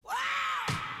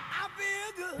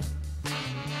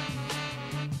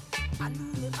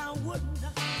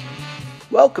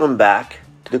Welcome back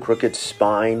to the Crooked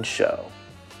Spine Show.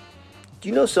 Do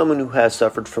you know someone who has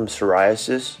suffered from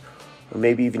psoriasis, or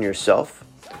maybe even yourself,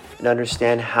 and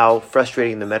understand how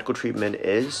frustrating the medical treatment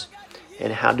is,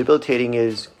 and how debilitating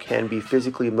it can be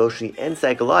physically, emotionally, and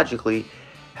psychologically,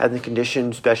 having the condition,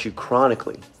 especially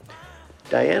chronically?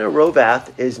 Dayna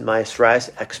Hrovath is my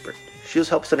psoriasis expert. She'll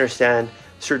help us understand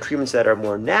certain treatments that are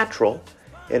more natural,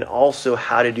 and also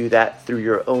how to do that through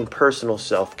your own personal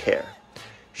self-care.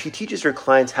 She teaches her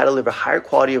clients how to live a higher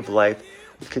quality of life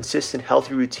with consistent,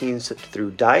 healthy routines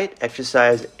through diet,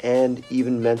 exercise, and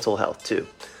even mental health too.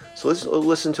 So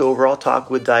listen to Overall Talk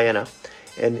with Dayna,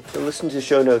 and listen to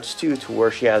show notes too, to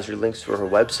where she has her links for her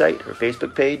website, her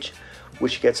Facebook page,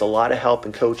 which gets a lot of help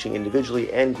in coaching individually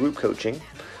and group coaching.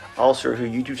 Also her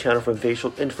YouTube channel for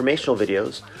informational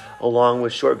videos, along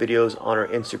with short videos on her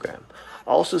Instagram.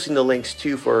 Also seen the links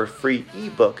too for her free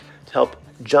ebook to help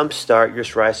jumpstart your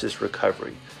psoriasis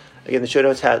recovery. Again, the show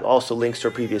notes have also links to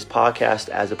our previous podcast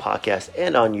as a podcast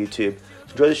and on YouTube.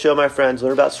 So enjoy the show, my friends.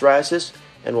 Learn about psoriasis,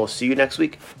 and we'll see you next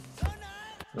week.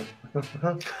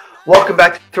 Welcome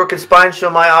back to the Crooked Spine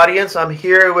Show, my audience. I'm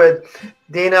here with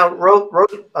Dayna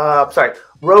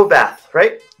Hrovath,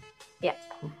 right? Yeah.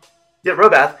 Yeah,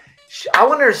 Hrovath. I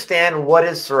want to understand, what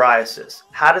is psoriasis?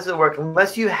 How does it work?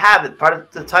 Unless you have it, part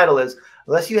of the title is,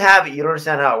 unless you have it, you don't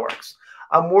understand how it works.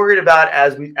 I'm worried about,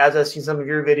 as I've seen some of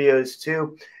your videos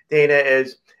too, Dayna,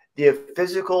 is the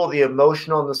physical, the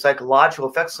emotional, and the psychological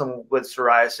effects with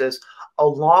psoriasis,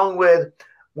 along with,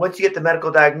 once you get the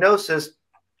medical diagnosis,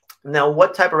 now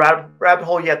what type of rabbit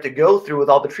hole you have to go through with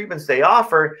all the treatments they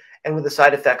offer and with the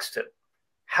side effects too.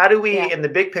 How do we, in the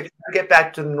big picture, get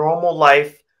back to normal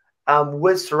life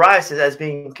with psoriasis as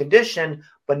being a condition,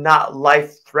 but not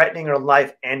life-threatening or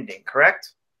life-ending,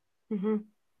 correct? Mm-hmm.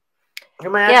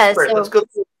 You're my expert. So, let's go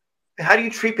through. How do you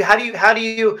treat? How do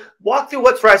you walk through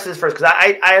what psoriasis is first? Because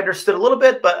I understood a little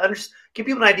bit, but give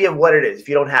people an idea of what it is if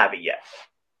you don't have it yet.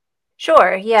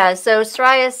 Sure. Yeah. So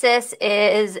psoriasis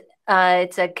is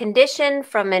it's a condition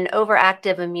from an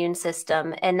overactive immune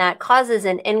system, and that causes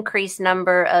an increased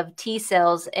number of T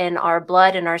cells in our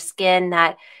blood and our skin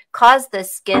that cause the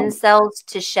skin cells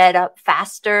to shed up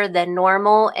faster than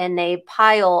normal, and they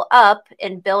pile up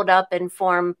and build up and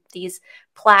form these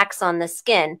plaques on the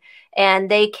skin.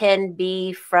 And they can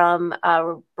be from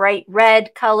a bright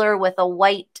red color with a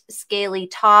white scaly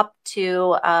top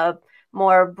to a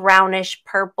more brownish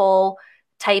purple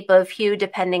type of hue,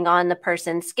 depending on the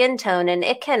person's skin tone. And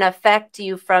it can affect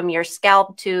you from your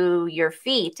scalp to your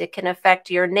feet. It can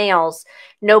affect your nails.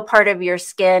 No part of your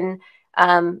skin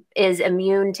is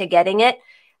immune to getting it.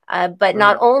 But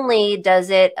not only does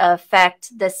it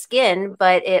affect the skin,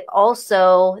 but it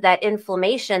also, that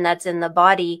inflammation that's in the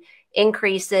body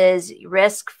increases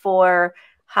risk for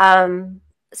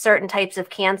certain types of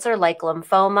cancer like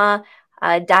lymphoma,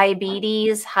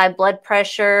 diabetes, high blood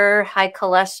pressure, high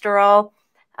cholesterol.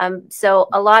 So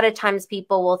a lot of times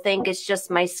people will think it's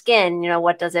just my skin,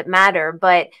 what does it matter?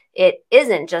 But it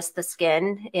isn't just the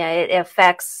skin. It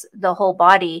affects the whole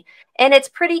body. And it's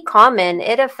pretty common.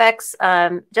 It affects,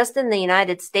 just in the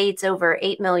United States, over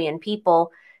 8 million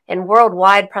people, and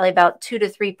worldwide, probably about 2 to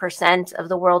 3% of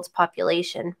the world's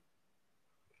population.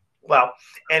 Wow.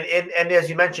 And as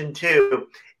you mentioned too,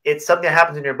 it's something that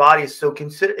happens in your body. So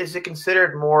is it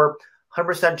considered more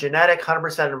 100% genetic,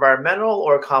 100% environmental,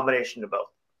 or a combination of both?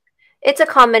 It's a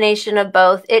combination of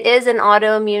both. It is an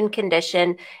autoimmune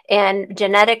condition, and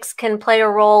genetics can play a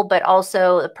role, but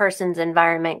also a person's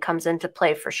environment comes into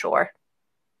play for sure.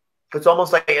 It's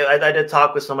almost like I did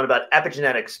talk with someone about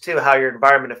epigenetics too, how your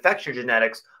environment affects your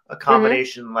genetics, a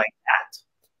combination like that.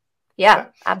 Yeah, okay.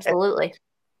 Absolutely.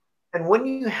 And when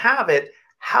you have it,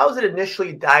 how is it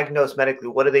initially diagnosed medically?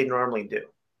 What do they normally do?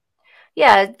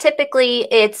 Yeah, typically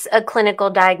it's a clinical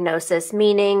diagnosis,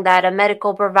 meaning that a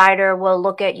medical provider will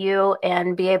look at you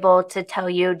and be able to tell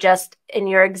you just in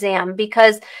your exam,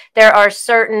 because there are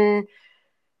certain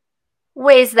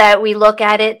ways that we look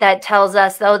at it that tells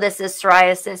us, oh, this is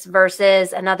psoriasis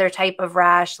versus another type of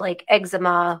rash like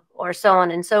eczema or so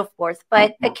on and so forth.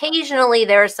 But occasionally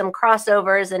there are some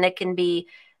crossovers and it can be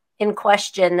in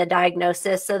question, the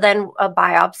diagnosis. So then a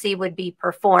biopsy would be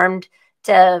performed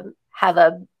to have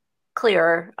a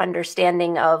clearer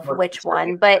understanding of which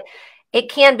one. But it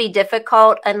can be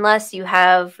difficult unless you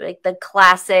have like the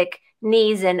classic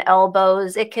knees and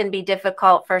elbows. It can be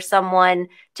difficult for someone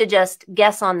to just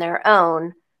guess on their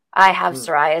own, I have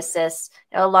psoriasis.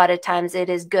 A lot of times it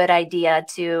is a good idea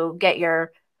to get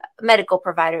your medical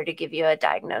provider to give you a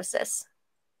diagnosis.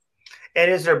 And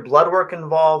is there blood work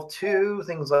involved too?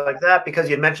 Things like that? Because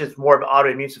you mentioned it's more of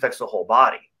autoimmune affects the whole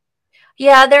body.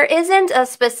 Yeah, there isn't a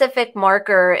specific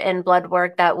marker in blood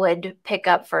work that would pick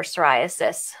up for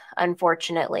psoriasis,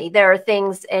 unfortunately. There are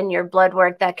things in your blood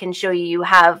work that can show you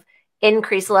have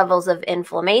increased levels of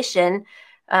inflammation,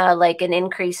 like an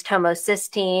increased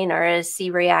homocysteine or a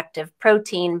C-reactive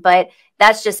protein, but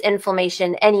that's just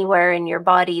inflammation anywhere in your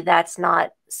body that's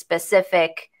not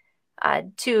specific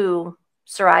to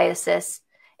psoriasis.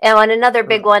 And another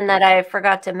big one that I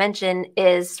forgot to mention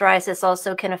is psoriasis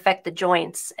also can affect the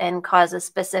joints and cause a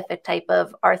specific type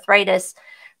of arthritis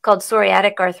called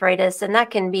psoriatic arthritis, and that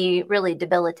can be really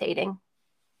debilitating.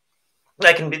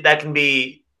 That can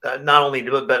be not only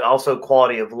but also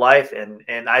quality of life,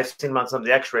 and I've seen them on some of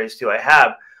the X-rays too. I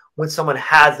have when someone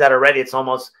has that already, it's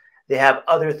almost they have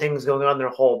other things going on in their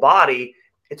whole body.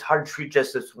 It's hard to treat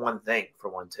just this one thing for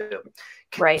one too.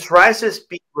 Can Right. psoriasis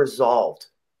be resolved?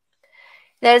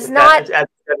 There's If that not, is as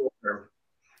a term.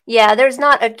 yeah, there's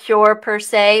not a cure per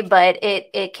se, but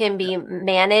it can be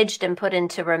managed and put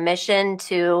into remission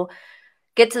to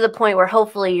get to the point where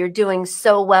hopefully you're doing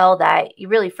so well that you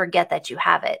really forget that you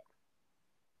have it.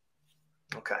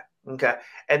 Okay. Okay.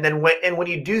 And then when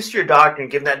you do see your doctor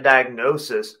and give that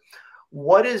diagnosis,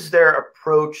 what is their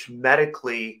approach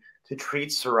medically to treat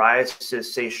psoriasis,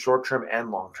 say short term and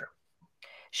long term?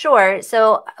 Sure.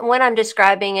 So when I'm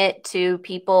describing it to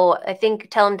people,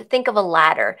 tell them to think of a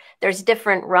ladder. There's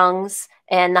different rungs,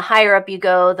 and the higher up you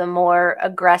go, the more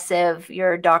aggressive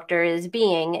your doctor is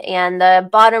being. And the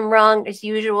bottom rung is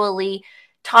usually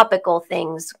topical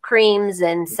things, creams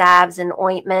and salves and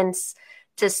ointments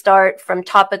to start from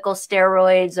topical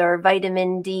steroids or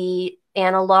vitamin D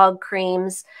analog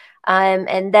creams.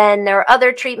 And then there are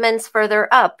other treatments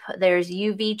further up. There's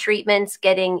UV treatments,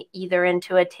 getting either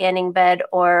into a tanning bed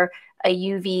or a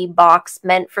UV box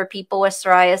meant for people with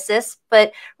psoriasis.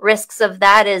 But risks of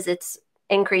that is it's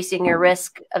increasing your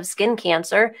risk of skin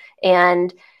cancer.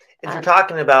 And If you're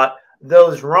talking about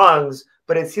those rungs,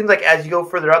 but it seems like as you go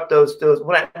further up those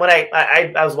when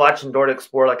I was watching Dora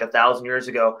Explorer like 1,000 years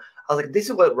ago, I was like, this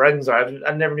is what rungs are.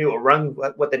 I never knew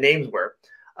what the names were.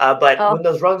 But oh, when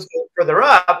those rungs go further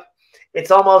up, it's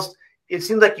almost it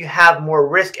seems like you have more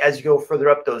risk as you go further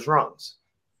up those rungs.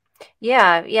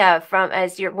 yeah, yeah. From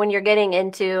as you're when you're getting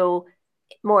into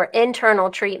more internal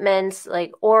treatments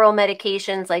like oral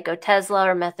medications like Otezla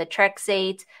or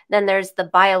methotrexate. Then there's the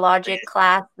biologic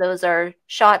class. Those are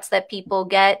shots that people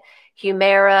get,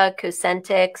 Humira,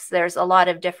 Cosentyx. There's a lot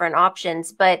of different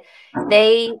options, but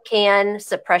they can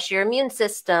suppress your immune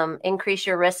system, increase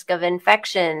your risk of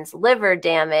infections, liver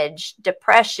damage,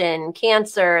 depression,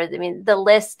 cancer. I mean, the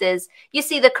list is, you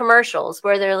see the commercials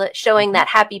where they're showing that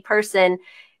happy person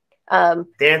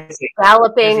Dancing,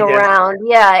 galloping busy dancing. around.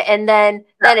 Yeah. And then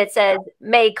it says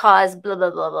may cause blah,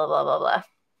 blah, blah, blah, blah, blah, blah.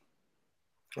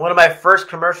 One of my first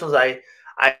commercials I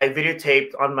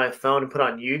videotaped on my phone and put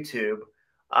on YouTube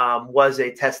was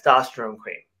a testosterone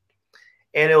cream.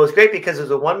 And it was great because it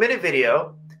was a 1 minute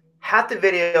video. Half the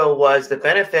video was the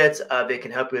benefits of it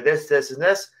can help you with this, this, and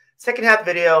this. Second half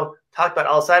video talked about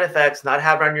all side effects, not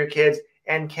have around your kids,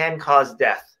 and can cause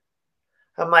death.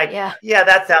 I'm like, Yeah. yeah,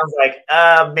 that sounds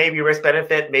like maybe risk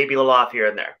benefit, maybe a little off here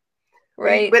and there.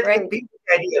 Right. But Right. the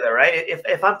idea though, right?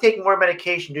 If I'm taking more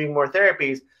medication, doing more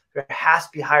therapies, there has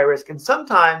to be high risk. And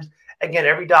sometimes, again,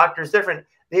 every doctor is different.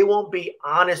 They won't be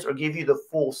honest or give you the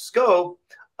full scope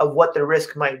of what the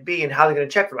risk might be and how they're going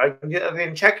to check them. They're going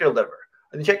to check your liver,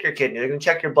 they're going to check your kidney, they're going to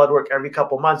check your blood work every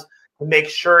couple of months to make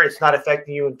sure it's not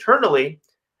affecting you internally,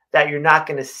 that you're not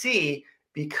going to see,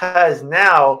 because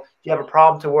now you have a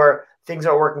problem to where things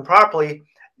aren't working properly.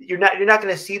 You're not going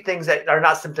to see things that are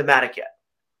not symptomatic yet.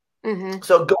 Mm-hmm.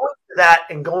 So going to that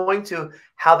and going to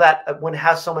how that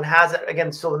someone has it,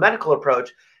 again, still the medical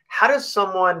approach, how does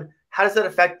that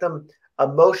affect them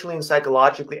emotionally and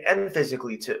psychologically and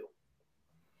physically too?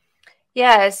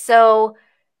 Yeah. So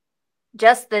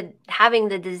just the having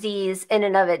the disease in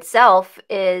and of itself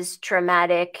is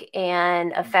traumatic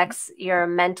and affects your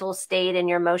mental state and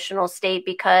your emotional state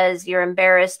because you're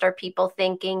embarrassed or people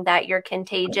thinking that you're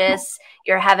contagious.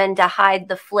 You're having to hide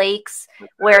the flakes,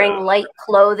 wearing light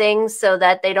clothing so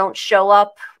that they don't show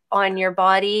up on your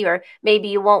body, or maybe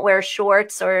you won't wear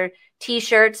shorts or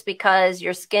t-shirts because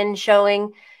your skin's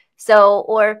showing. So,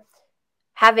 or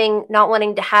having not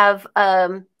wanting to have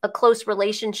a close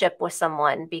relationship with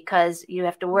someone because you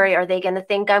have to worry, are they going to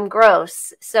think I'm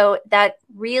gross? So that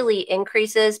really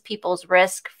increases people's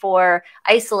risk for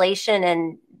isolation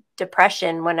and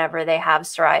depression whenever they have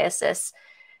psoriasis.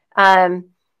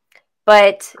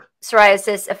 But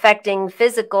psoriasis affecting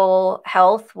physical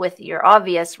health with your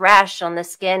obvious rash on the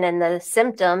skin and the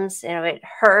symptoms, it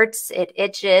hurts, it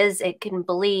itches, it can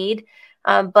bleed.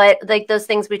 But like those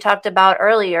things we talked about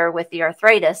earlier with the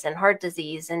arthritis and heart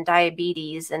disease and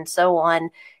diabetes and so on,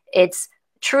 it's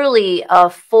truly a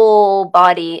full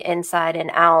body inside and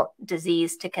out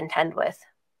disease to contend with.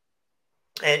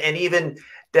 And even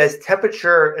does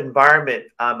temperature environment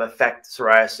affect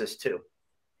psoriasis too?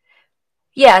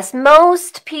 Yes,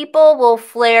 most people will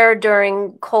flare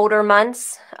during colder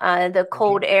months. The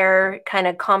cold air kind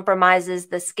of compromises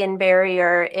the skin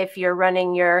barrier. If you're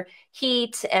running your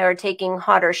heat or taking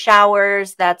hotter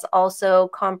showers, that's also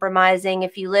compromising.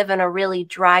 If you live in a really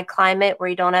dry climate where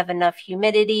you don't have enough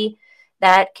humidity,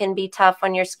 that can be tough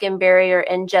on your skin barrier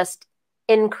and just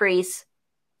increase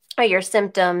your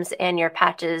symptoms and your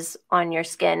patches on your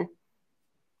skin.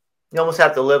 You almost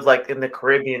have to live like in the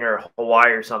Caribbean or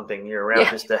Hawaii or something year round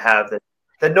Yeah, just to have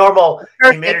the normal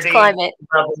perfect humidity climate.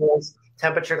 levels,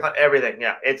 temperature, everything.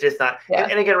 Yeah, it's just not. Yeah,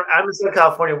 And again, I'm in Southern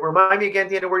California. Remind me again,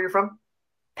 Dana, where you're from? Where you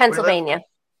live? Pennsylvania.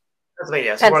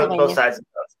 Pennsylvania. So we're on both Pennsylvania. sides of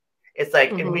the coast. It's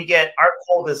like, and Hmm. we get our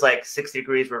cold is like 60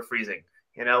 degrees. We're freezing.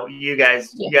 You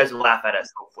guys will laugh at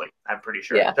us. Hopefully, I'm pretty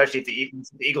sure. Yeah. Especially if the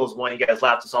Eagles won, you guys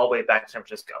laughed us all the way back to San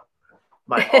Francisco.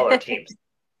 All our teams.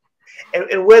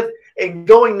 And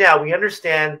going now, we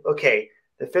understand, okay,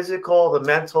 the physical, the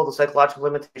mental, the psychological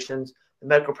limitations, the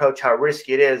medical approach, how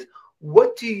risky it is.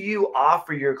 What do you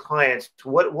offer your clients?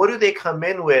 What do they come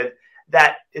in with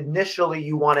that initially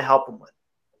you want to help them with?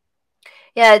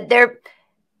 Yeah,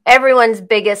 everyone's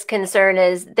biggest concern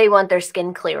is they want their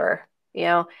skin clearer,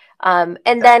 and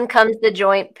then comes the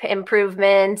joint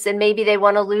improvements, and maybe they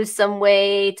want to lose some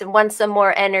weight and want some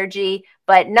more energy.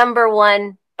 But number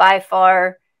one, by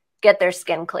far, get their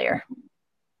skin clear.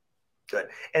 Good.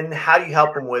 And how do you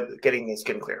help them with getting the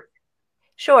skin clear?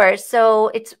 Sure.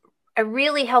 So I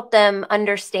really help them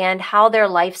understand how their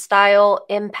lifestyle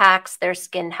impacts their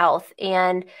skin health.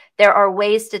 And there are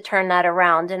ways to turn that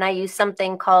around. And I use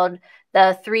something called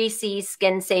the 3C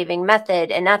skin saving method.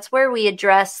 And that's where we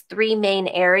address three main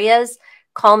areas: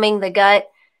 calming the gut,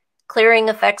 clearing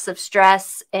effects of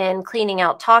stress, and cleaning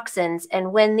out toxins.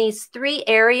 And when these three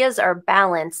areas are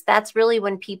balanced, that's really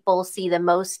when people see the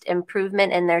most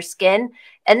improvement in their skin.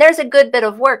 And there's a good bit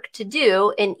of work to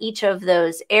do in each of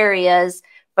those areas,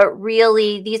 but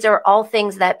really these are all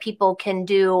things that people can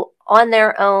do on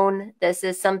their own. This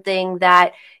is something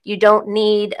that you don't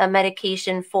need a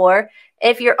medication for.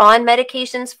 If you're on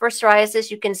medications for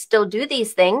psoriasis, you can still do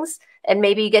these things. And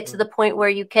maybe you get to the point where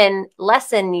you can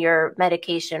lessen your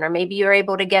medication, or maybe you're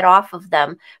able to get off of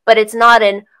them. But it's not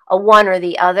a one or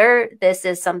the other. This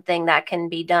is something that can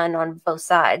be done on both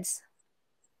sides.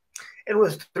 And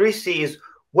with 3Cs,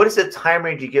 what is the time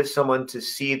range you give someone to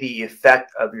see the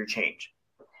effect of your change?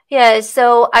 Yeah,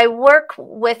 so I work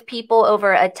with people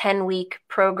over a 10-week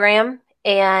program.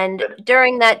 And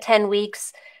during that 10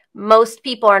 weeks, most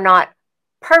people are not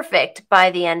perfect by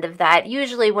the end of that.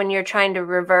 Usually when you're trying to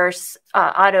reverse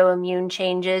autoimmune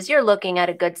changes, you're looking at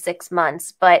a good 6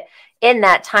 months. But in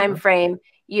that time frame,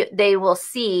 they will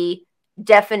see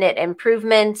definite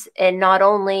improvements in not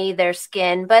only their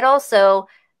skin, but also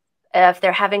if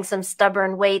they're having some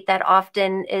stubborn weight, that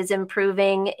often is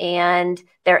improving, and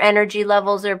their energy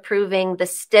levels are improving. The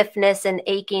stiffness and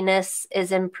achiness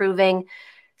is improving.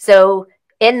 So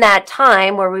in that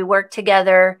time where we work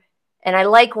together, and I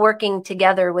like working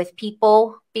together with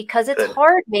people because it's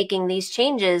hard making these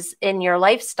changes in your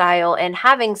lifestyle and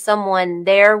having someone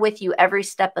there with you every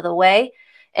step of the way.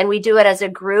 And we do it as a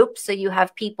group. So you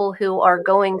have people who are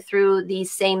going through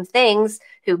these same things,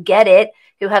 who get it,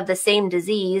 who have the same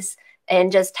disease,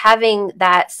 and just having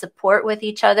that support with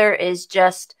each other is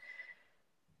just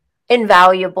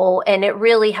invaluable. And it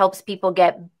really helps people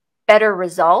get better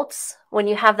results when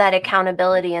you have that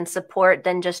accountability and support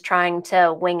than just trying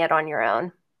to wing it on your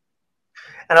own.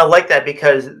 And I like that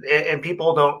because, and if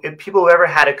people who ever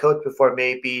had a coach before,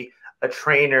 maybe a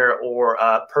trainer or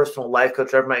a personal life coach,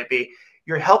 whatever it might be,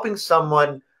 you're helping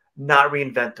someone not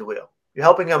reinvent the wheel. You're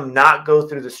helping them not go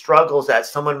through the struggles that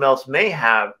someone else may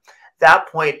have. At that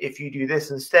point, if you do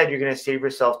this instead, you're going to save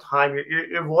yourself time.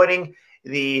 You're avoiding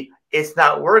it's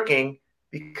not working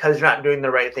because you're not doing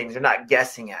the right things. You're not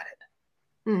guessing at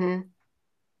it. Mm-hmm.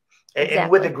 Exactly.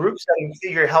 And with the group setting,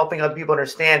 you're helping other people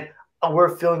understand, oh,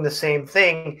 we're feeling the same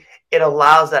thing. It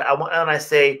allows that. And I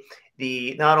say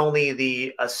not only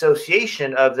the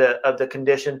association of the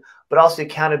condition, but also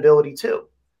accountability too.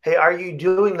 Hey, are you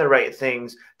doing the right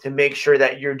things to make sure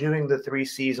that you're doing the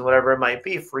 3Cs and whatever it might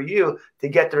be for you to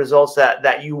get the results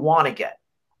that you want to get?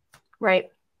 Right.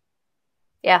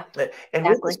 Yeah. And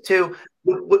with this too,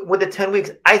 with the 10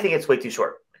 weeks, I think it's way too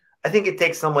short. I think it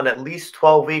takes someone at least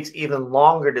 12 weeks, even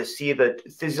longer, to see the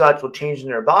physiological change in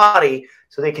their body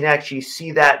so they can actually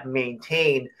see that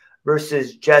maintain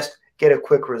versus just get a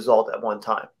quick result at one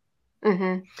time.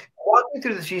 Mm-hmm. Walk me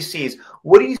through the three C's.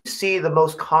 What do you see the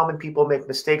most common people make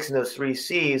mistakes in those three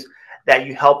C's that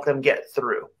you help them get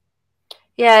through?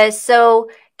 Yeah, so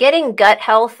getting gut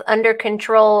health under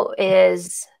control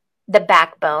is the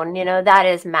backbone. That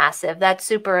is massive. That's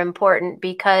super important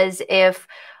because if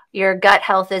your gut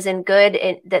health isn't good,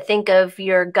 think of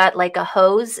your gut like a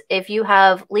hose. If you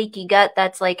have leaky gut,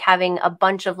 that's like having a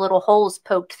bunch of little holes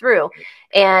poked through.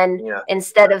 And Yeah.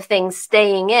 instead of things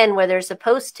staying in where they're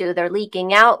supposed to, they're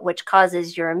leaking out, which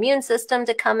causes your immune system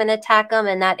to come and attack them,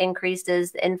 and that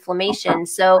increases the inflammation.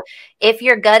 So if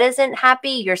your gut isn't happy,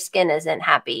 your skin isn't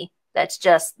happy. That's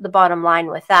just the bottom line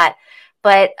with that.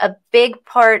 But a big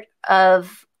part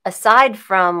of, aside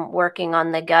from working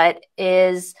on the gut,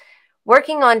 is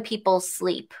working on people's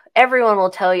sleep. Everyone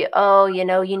will tell you, oh, you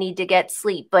need to get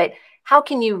sleep. But how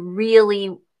can you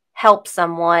really help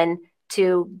someone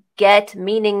to get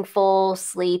meaningful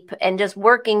sleep, and just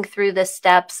working through the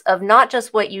steps of not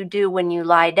just what you do when you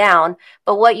lie down,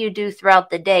 but what you do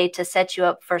throughout the day to set you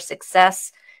up for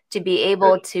success, to be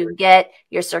able to get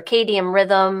your circadian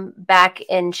rhythm back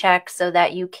in check so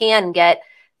that you can get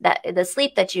the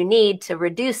sleep that you need to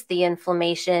reduce the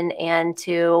inflammation and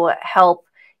to help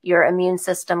your immune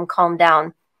system calm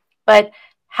down. But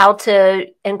how to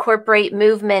incorporate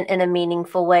movement in a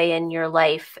meaningful way in your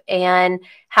life, and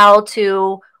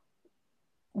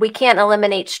we can't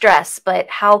eliminate stress, but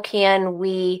how can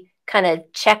we kind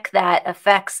of check that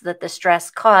effects that the stress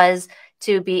cause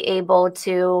to be able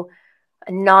to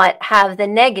not have the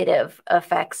negative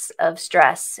effects of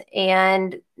stress,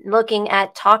 and looking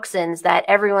at toxins that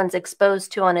everyone's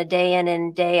exposed to on a day in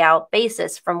and day out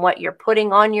basis, from what you're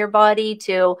putting on your body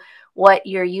to what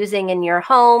you're using in your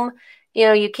home.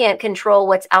 You can't control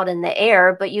what's out in the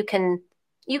air, but you can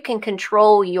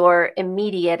control your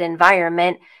immediate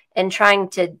environment, and trying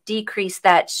to decrease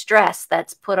that stress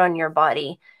that's put on your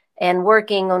body, and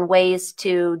working on ways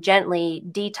to gently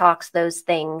detox those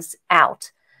things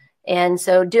out. And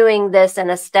so doing this in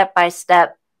a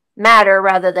step-by-step matter,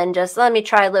 rather than just, let me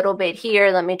try a little bit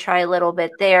here, let me try a little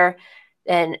bit there,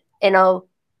 and a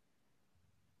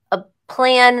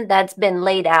plan that's been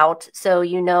laid out so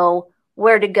you know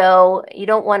where to go. You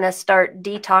don't want to start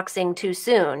detoxing too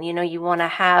soon. You want to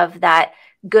have that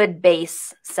good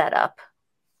base set up.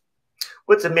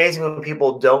 What's amazing when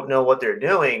people don't know what they're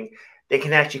doing, they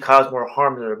can actually cause more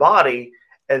harm to their body,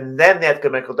 and then they have to go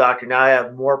to a medical doctor. Now I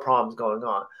have more problems going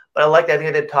on. But I like that. I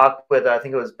think I did talk with, I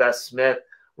think it was Beth Smith,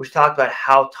 which talked about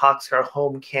how toxic our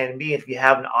home can be if you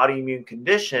have an autoimmune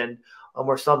condition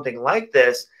or something like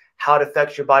this, how it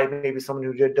affects your body. Maybe someone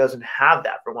who doesn't have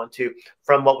that, for one, too,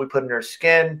 from what we put in our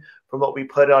skin, from what we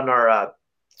put on our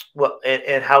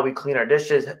and how we clean our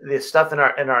dishes, the stuff in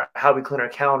our how we clean our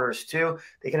counters too.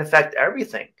 They can affect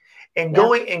everything. And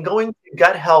going to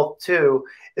gut health too,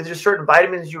 is there certain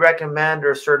vitamins you recommend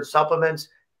or certain supplements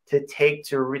to take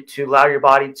to allow your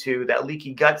body to, that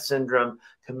leaky gut syndrome,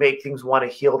 to make things want to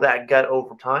heal that gut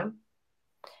over time?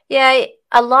 Yeah,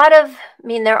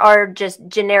 there are just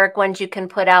generic ones you can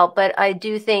put out, but I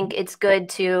do think it's good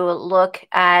to look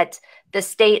at the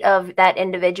state of that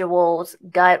individual's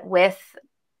gut with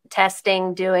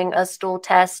testing, doing a stool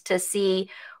test to see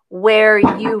where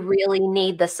you really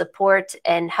need the support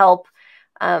and help.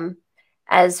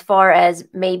 As far as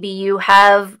maybe you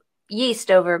have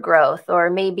yeast overgrowth, or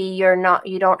maybe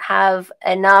you don't have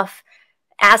enough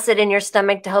acid in your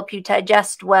stomach to help you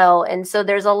digest well. And so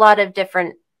there's a lot of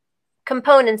different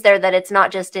components there, that it's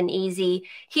not just an easy,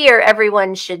 here,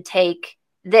 everyone should take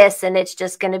this, and it's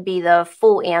just going to be the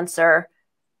full answer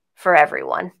for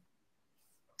everyone.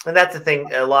 And that's the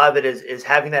thing. A lot of it is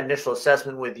having that initial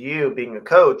assessment with you being a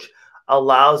coach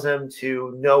allows them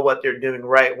to know what they're doing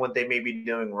right and what they may be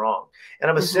doing wrong. And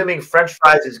I'm assuming French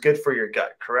fries is good for your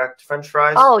gut, correct? French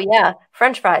fries? Oh, yeah.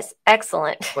 French fries.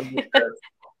 Excellent.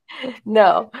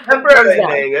 No.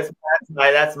 Temporarily,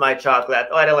 that's my chocolate.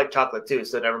 Oh, I don't like chocolate too,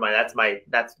 so never mind.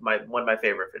 That's my one of my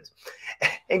favorite foods.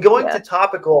 And going to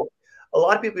topical, a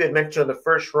lot of people had mentioned the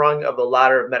first rung of the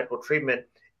ladder of medical treatment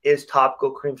is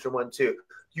topical creams for one too.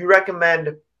 Do you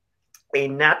recommend a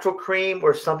natural cream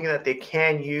or something that they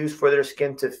can use for their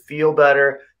skin to feel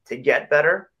better, to get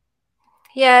better?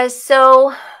 Yeah,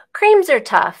 so creams are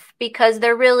tough because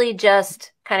they're really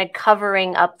just kind of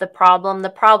covering up the problem. The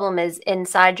problem is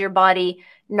inside your body,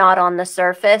 not on the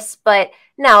surface. But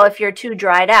now if you're too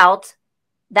dried out,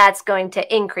 that's going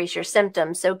to increase your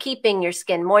symptoms. So keeping your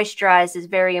skin moisturized is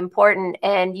very important,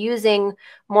 and using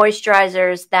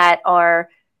moisturizers that are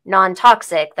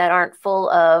non-toxic, that aren't full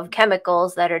of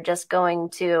chemicals that are just going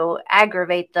to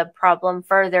aggravate the problem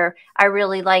further. I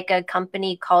really like a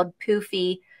company called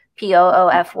Poofy,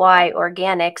 POOFY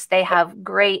Organics. They have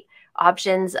great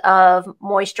options of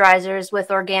moisturizers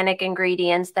with organic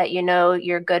ingredients that you know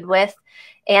you're good with.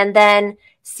 And then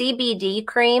CBD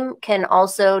cream can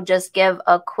also just give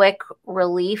a quick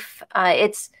relief.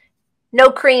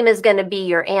 No cream is going to be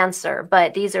your answer,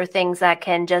 but these are things that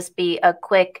can just be a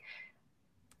quick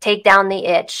take down the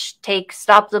itch,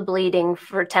 stop the bleeding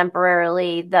for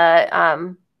temporarily,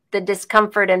 the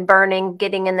discomfort and burning,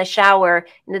 getting in the shower,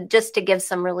 just to give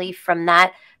some relief from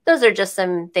that. Those are just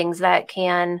some things that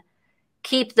can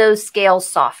keep those scales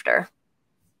softer.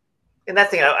 And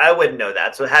that thing, I wouldn't know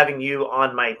that. So having you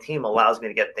on my team allows me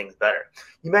to get things better.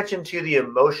 You mentioned too the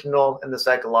emotional and the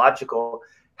psychological.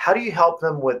 How do you help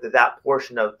them with that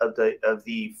portion of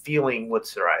the feeling with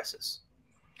psoriasis?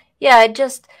 Yeah,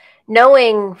 just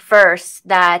knowing first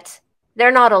that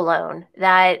they're not alone,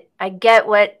 that I get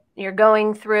what you're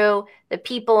going through, the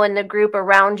people in the group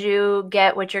around you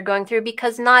get what you're going through,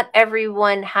 because not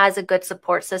everyone has a good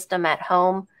support system at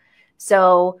home.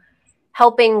 So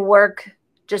helping work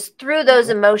just through those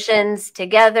emotions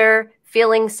together,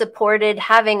 feeling supported,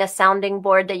 having a sounding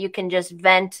board that you can just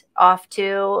vent off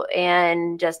to,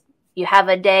 and just you have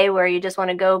a day where you just want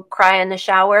to go cry in the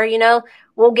shower,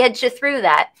 we'll get you through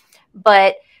that.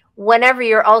 But whenever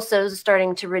you're also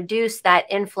starting to reduce that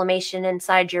inflammation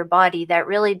inside your body, that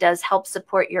really does help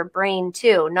support your brain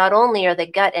too. Not only are the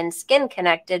gut and skin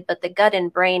connected, but the gut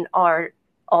and brain are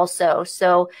also.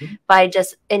 So by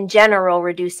just in general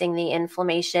reducing the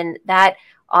inflammation, that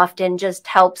often just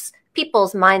helps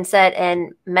people's mindset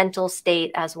and mental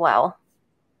state as well.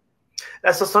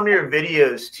 So some of your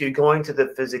videos to going to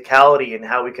the physicality and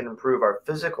how we can improve our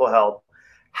physical health.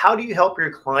 How do you help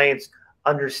your clients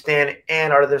understand,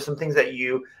 and are there some things that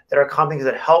are common things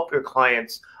that help your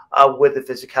clients with the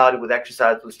physicality, with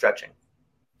exercise, with stretching?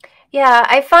 Yeah,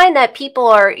 I find that people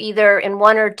are either in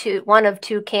one of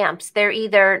two camps. They're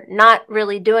either not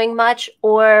really doing much,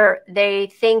 or they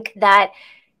think that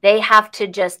they have to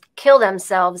just kill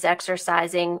themselves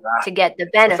exercising to get the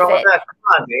benefit. Come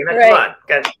on, Dayna. Right.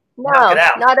 Come on. No,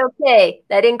 not okay.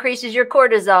 That increases your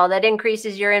cortisol. That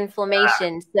increases your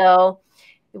inflammation. So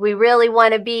we really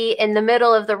want to be in the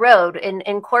middle of the road and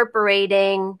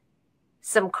incorporating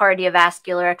some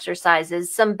cardiovascular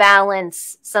exercises, some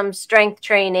balance, some strength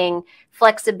training,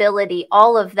 flexibility.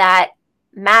 All of that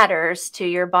matters to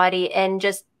your body, and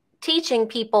just teaching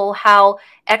people how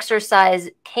exercise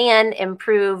can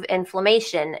improve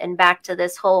inflammation. And back to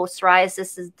this whole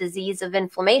psoriasis is disease of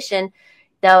inflammation.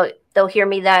 They'll hear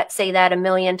me say that a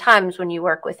million times when you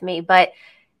work with me, but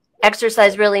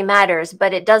exercise really matters.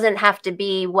 But it doesn't have to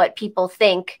be what people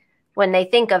think when they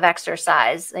think of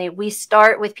exercise. We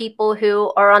start with people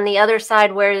who are on the other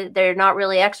side where they're not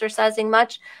really exercising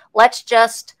much. Let's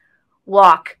just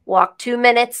walk 2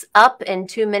 minutes up and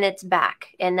 2 minutes back.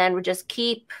 And then we just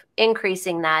keep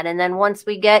increasing that. And then once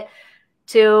we get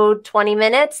to 20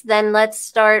 minutes, then let's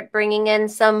start bringing in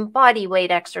some body weight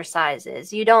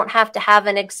exercises. You don't have to have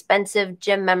an expensive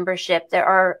gym membership. There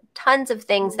are tons of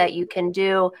things that you can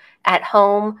do at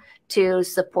home to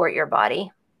support your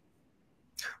body.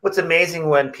 What's amazing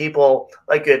when people,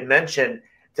 like you had mentioned,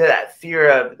 that fear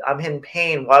of I'm in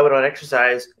pain, why would I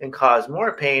exercise and cause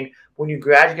more pain? When you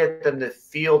gradually get them to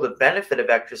feel the benefit of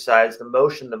exercise, the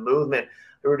motion, the movement,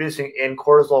 the reducing in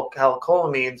cortisol,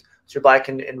 catecholamines, so your body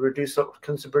can produce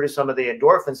some of the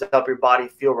endorphins to help your body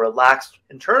feel relaxed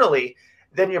internally.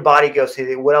 Then your body goes,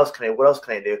 hey, what else can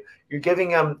I do? You're giving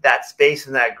them that space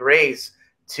and that grace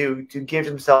to give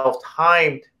themselves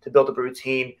time to build up a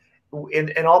routine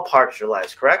in all parts of your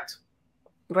lives, correct?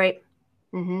 Right.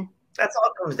 Mm-hmm. That's all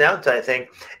it comes down to, I think.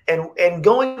 And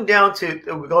going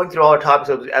through all our topics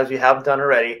as we have done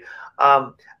already,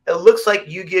 it looks like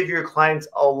you give your clients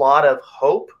a lot of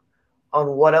hope on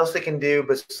what else they can do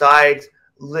besides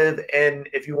live in,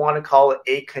 if you want to call it,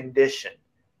 a condition,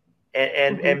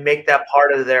 and make that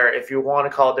part of their, if you want to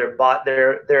call it,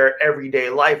 their everyday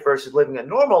life, versus living a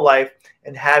normal life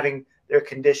and having their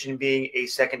condition being a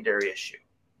secondary issue.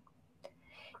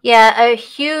 Yeah, a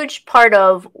huge part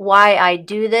of why I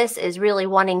do this is really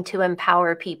wanting to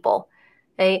empower people.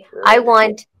 Okay? I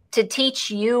want to teach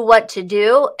you what to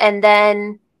do and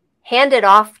then hand it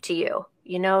off to you.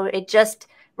 It just,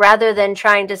 rather than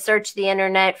trying to search the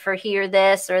internet for here,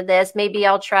 this or this, maybe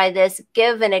I'll try this,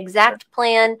 give an exact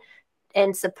plan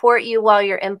and support you while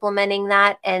you're implementing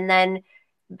that, and then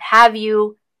have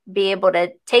you be able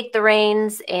to take the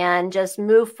reins and just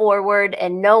move forward,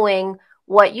 and knowing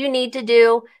what you need to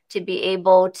do to be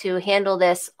able to handle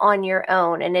this on your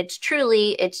own. And it's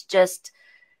just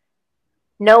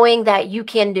knowing that you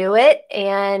can do it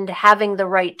and having the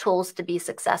right tools to be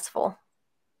successful.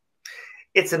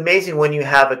 it's amazing when you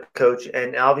have a coach,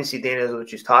 and obviously Dayna knows what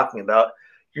she's talking about.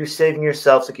 You're saving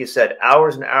yourself, like you said,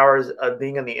 hours and hours of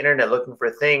being on the internet looking for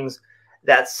things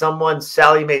that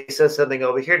Sally Mae says something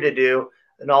over here to do,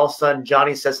 and all of a sudden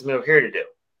Johnny says something over here to do.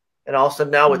 And all of a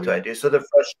sudden now what do I do? So the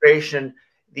frustration,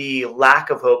 the lack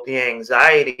of hope, the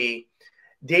anxiety,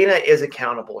 Dayna is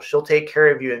accountable. She'll take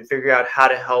care of you and figure out how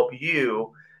to help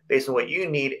you based on what you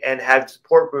need, and have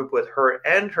support group with her,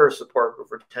 and her support group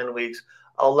for 10 weeks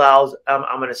allows,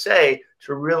 I'm going to say,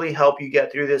 to really help you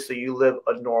get through this so you live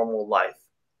a normal life.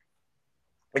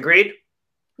 Agreed?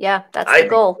 Yeah, that's the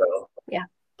goal. So. Yeah.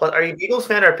 Plus, are you an Eagles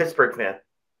fan or a Pittsburgh fan?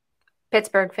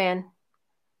 Pittsburgh fan.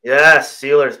 Yes,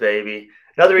 Steelers, baby.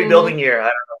 Another rebuilding year. I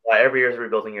don't know why. Every year is a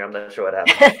rebuilding year. I'm not sure what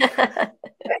happened.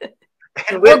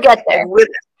 We'll get there.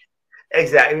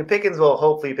 Exactly. Pickens will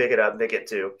hopefully pick it up and pick it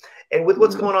too. And with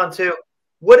what's going on too,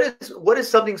 what is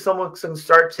something someone can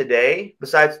start today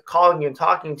besides calling you and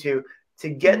talking to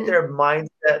get their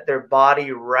mindset, their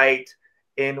body right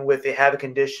in with they have a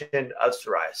condition of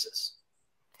psoriasis?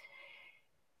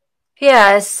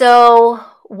 Yeah. So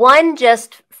one,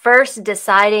 just first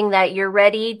deciding that you're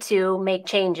ready to make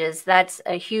changes. That's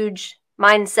a huge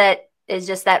mindset, is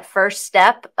just that first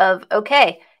step of,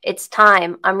 okay, it's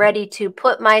time. I'm ready to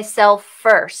put myself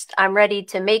first. I'm ready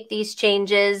to make these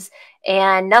changes,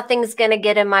 and nothing's going to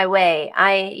get in my way.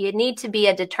 You need to be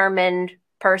a determined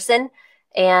person.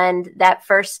 And that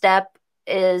first step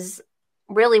is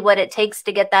really what it takes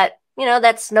to get that,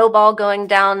 that snowball going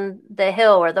down the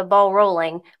hill, or the ball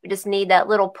rolling. We just need that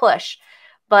little push.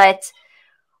 But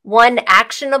one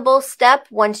actionable step,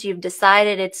 once you've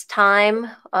decided it's time,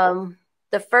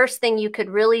 the first thing you could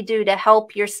really do to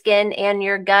help your skin and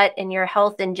your gut and your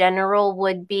health in general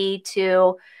would be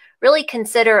to really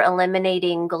consider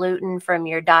eliminating gluten from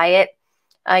your diet.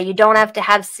 You don't have to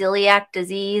have celiac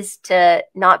disease to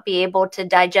not be able to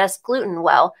digest gluten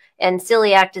well. And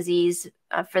celiac disease,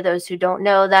 for those who don't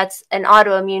know, that's an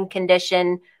autoimmune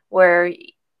condition where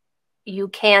you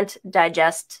can't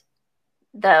digest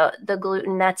the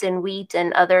gluten that's in wheat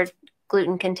and other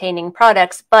gluten-containing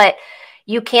products, but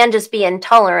you can just be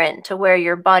intolerant to where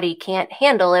your body can't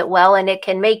handle it well, and it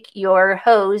can make your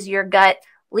gut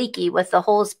leaky with the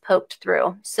holes poked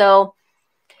through. So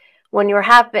when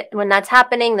that's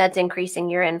happening, that's increasing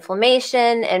your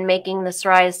inflammation and making the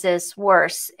psoriasis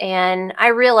worse. And I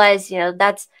realize,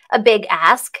 that's a big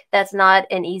ask. That's not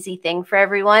an easy thing for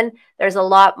everyone. There's a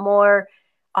lot more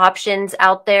options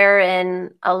out there,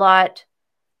 and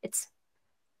it's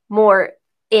more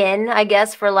in, I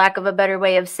guess, for lack of a better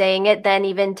way of saying it, than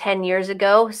even 10 years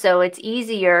ago. So it's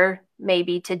easier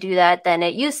maybe to do that than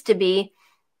it used to be,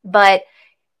 but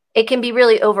it can be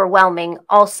really overwhelming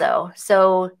also.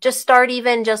 So just start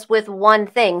even just with one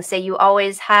thing. Say you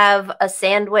always have a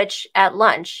sandwich at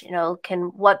lunch.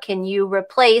 What can you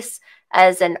replace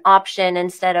as an option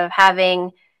instead of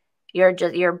having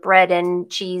your bread and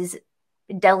cheese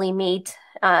deli meat?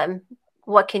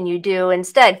 What can you do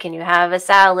instead? Can you have a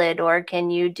salad, or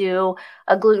can you do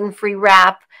a gluten-free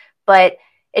wrap? But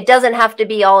it doesn't have to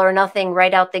be all or nothing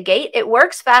right out the gate. It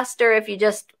works faster if you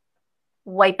just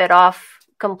wipe it off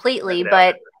completely,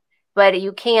 but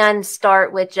you can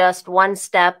start with just one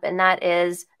step, and that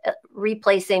is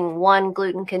replacing one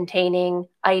gluten-containing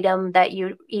item that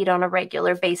you eat on a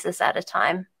regular basis at a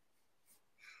time.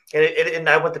 And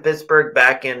I went to Pittsburgh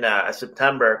back in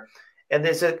September, and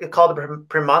there's called the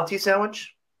Primanti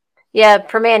sandwich. Yeah,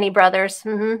 Primanti Brothers.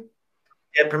 Mm-hmm.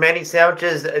 Yeah, Primanti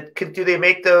sandwiches. Do they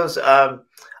make those?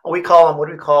 We call them. What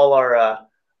do we call our?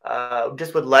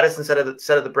 Just with lettuce instead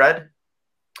of the bread.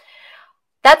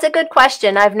 That's a good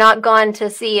question. I've not gone to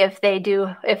see if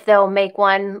they'll make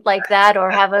one like that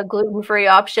or have a gluten-free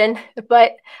option.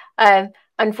 But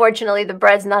unfortunately, the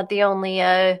bread's not the only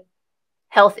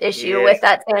health issue with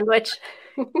that sandwich.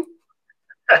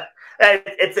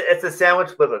 It's a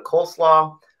sandwich with a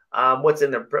coleslaw. What's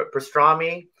in there?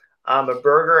 Pastrami, a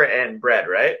burger, and bread,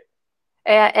 right?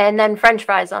 And then French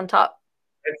fries on top.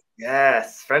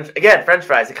 Yes, French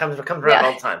fries. It comes around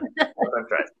all the time. French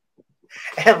fries.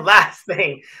 And last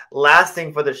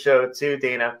thing for the show too,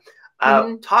 Dayna.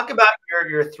 Talk about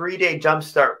your 3-day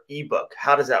jumpstart ebook.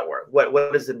 How does that work?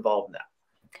 What is involved in that?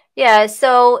 Yeah,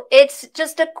 so it's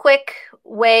just a quick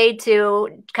way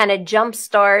to kind of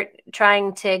jumpstart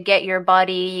trying to get your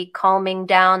body calming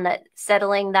down,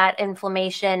 settling that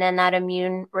inflammation and that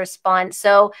immune response.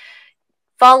 So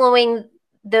following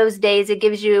those days, it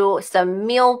gives you some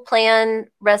meal plan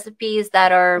recipes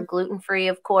that are gluten-free,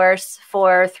 of course,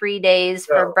 for 3 days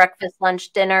for breakfast,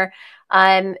 lunch, dinner.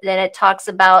 Then it talks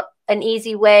about an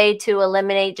easy way to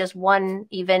eliminate just one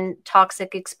even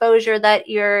toxic exposure that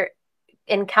you're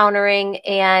encountering,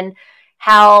 and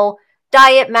how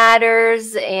diet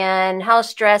matters and how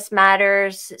stress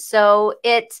matters. So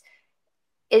it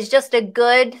is just a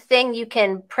good thing. You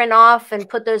can print off and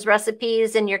put those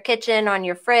recipes in your kitchen on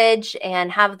your fridge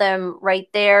and have them right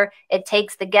there. It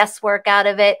takes the guesswork out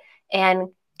of it and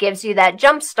gives you that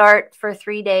jump start for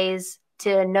 3 days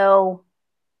to know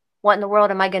what in the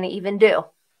world am I going to even do.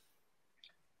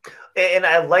 And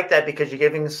I like that because you're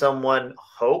giving someone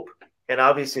hope, and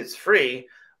obviously it's free,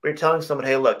 but you're telling someone,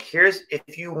 hey, look, here's,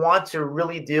 if you want to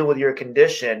really deal with your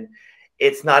condition,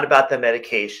 it's not about the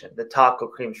medication, the topical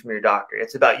creams from your doctor.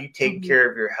 It's about you taking care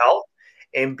of your health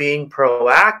and being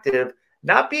proactive,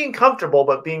 not being comfortable,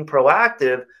 but being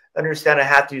proactive. Understand I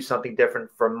have to do something different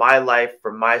for my life,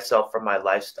 for myself, for my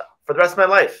lifestyle, for the rest of my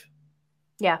life.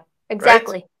 Yeah,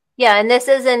 exactly. Right? Yeah, and this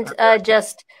isn't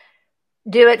just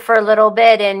do it for a little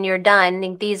bit and you're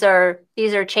done. These are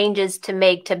changes to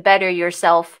make to better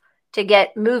yourself, to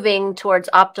get moving towards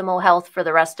optimal health for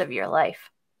the rest of your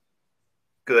life.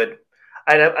 Good.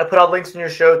 I put all links in your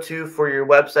show too for your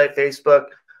website, Facebook,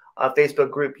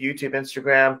 Facebook group, YouTube,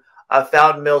 Instagram.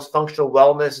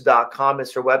 FountainMillsFunctionalWellness.com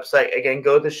is her website. Again,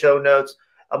 go to the show notes.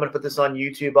 I'm going to put this on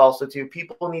YouTube also too.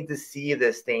 People need to see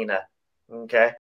this, Dayna. Okay.